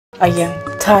I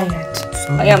am tired.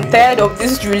 I am tired of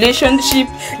this relationship,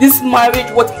 this marriage,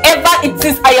 whatever it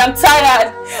is. I am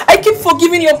tired. I keep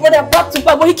forgiving your brother back to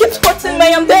back, but he keeps hurting me. I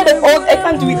am tired of all. I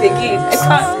can't do it again. I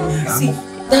can't. See,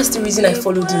 that's the reason I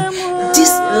followed him. This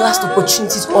last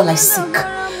opportunity is all I seek.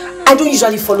 I don't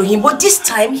usually follow him, but this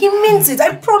time he means it.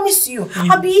 I promise you,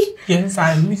 Abby. Yes,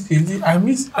 I miss it. I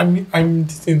mean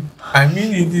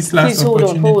this last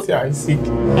opportunity I seek.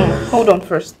 Hold on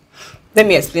first. Let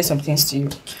me explain some things to you.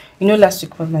 You know, last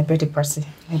week was my birthday party.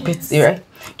 My birthday, right?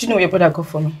 Do you know what your brother got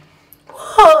for me?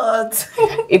 What?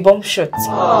 A bomb shot.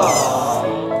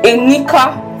 A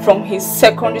knicker from his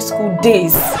secondary school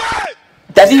days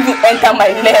that didn't even enter my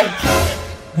leg.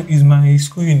 It's my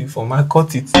school uniform. I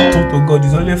cut it. Total God,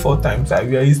 it's only 4 times I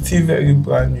wear. It's still very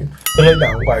brand new. Red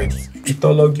and white. With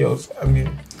all girls. I mean,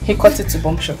 he cut it to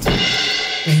bomb shot.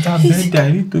 In that birthday,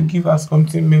 I need to give her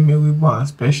something memorable and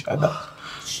special.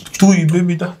 To you,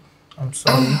 baby. That I'm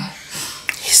sorry.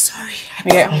 He's sorry.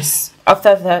 Yes.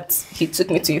 After that, he took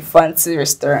me to a fancy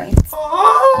restaurant.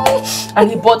 And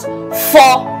he bought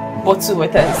 4 bottled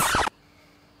waters.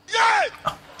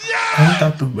 I want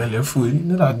her to belly full. You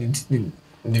know that the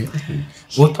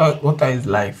water is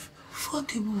life. 4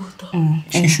 table water.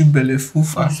 She should belly full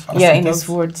fast. Yeah, in his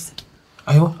words.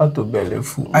 I want her to belly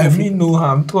full. I mean no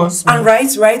harm, trust me. And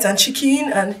rice, and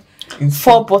chicken and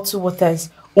 4 bottled waters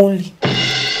only.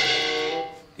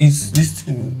 It's this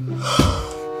thing.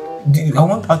 I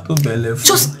want her to belly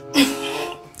full. Just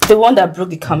the one that broke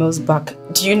the camel's back.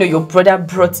 Do you know your brother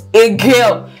brought a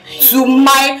girl to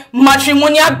my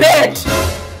matrimonial bed?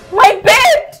 My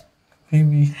bed!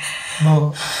 Baby,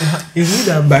 no. It's me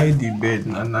that buy the bed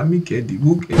and I make the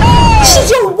book.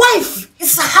 She's your wife.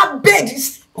 It's her bed.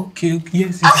 Okay,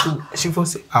 yes, it's so. She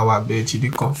was our bed. She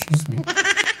didn't confuse me.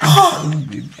 I'm sorry,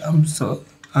 baby.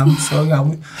 I'm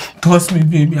sorry. Trust me,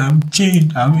 baby. I'm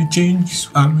changed. I'm a change.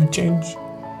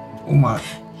 Oh my.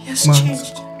 Yes,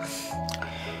 changed.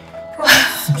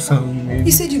 I'm sorry, baby.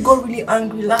 You said you got really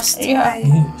angry last time.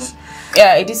 Yes.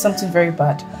 Yeah, I did something very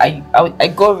bad. I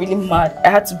got really mad. I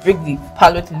had to break the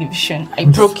parlor television. I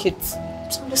broke it.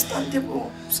 It's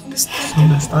understandable. It's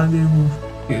understandable.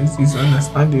 Yes, it's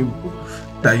understandable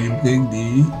that you break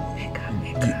the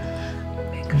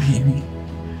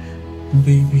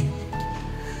baby.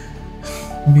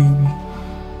 I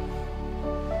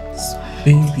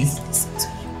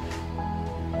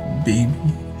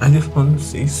just want to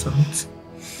say something.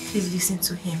 Please listen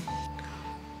to him.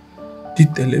 The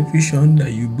television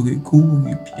that you break, who will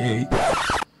repair it?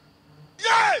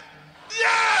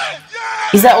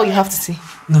 Is that all you have to say?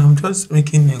 No, I'm just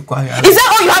making an inquiry. Is that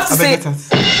all you have to say?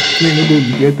 No,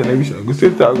 go get television. Go say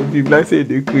to her, go say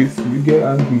the Chris, you get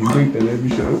angry, you break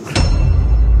television.